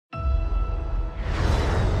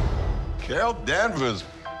Carol Danvers,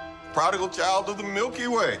 prodigal child of the Milky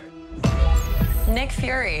Way. Nick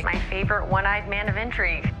Fury, my favorite one-eyed man of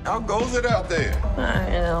intrigue. How goes it out there?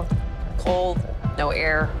 You know, cold, no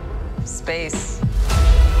air, space.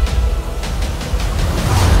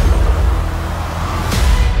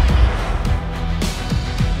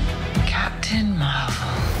 Captain Marvel.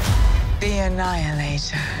 The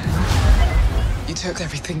Annihilator. You took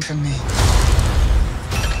everything from me.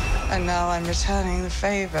 And now I'm returning the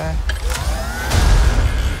favor.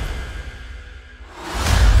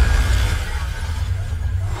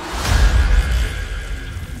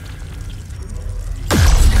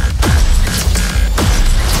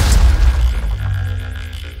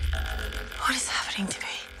 What is happening to me?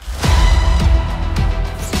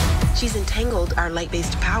 She's entangled our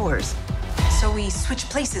light-based powers. So we switch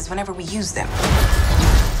places whenever we use them.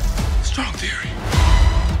 Strong theory.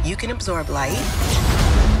 You can absorb light.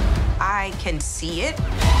 I can see it.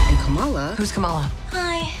 And Kamala... Who's Kamala?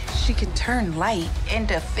 Hi. She can turn light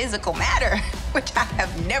into physical matter, which I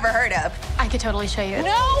have never heard of. I could totally show you.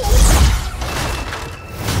 No!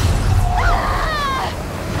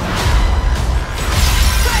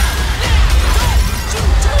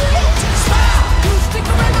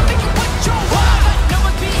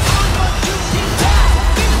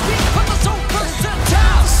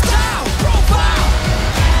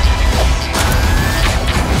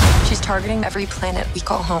 Targeting every planet we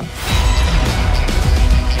call home.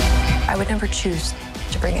 I would never choose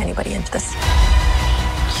to bring anybody into this.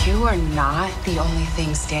 You are not the only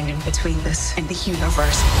thing standing between this and the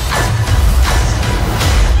universe.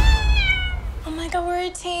 Oh my God, we're a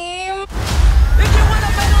team.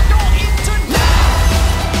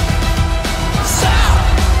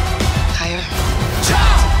 Higher.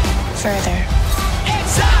 Further.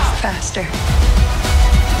 Faster.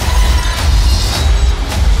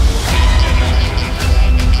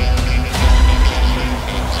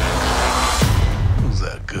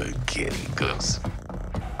 Good kitty goose.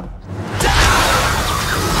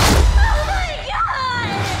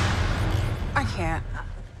 I can't.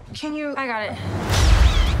 Can you? I got it.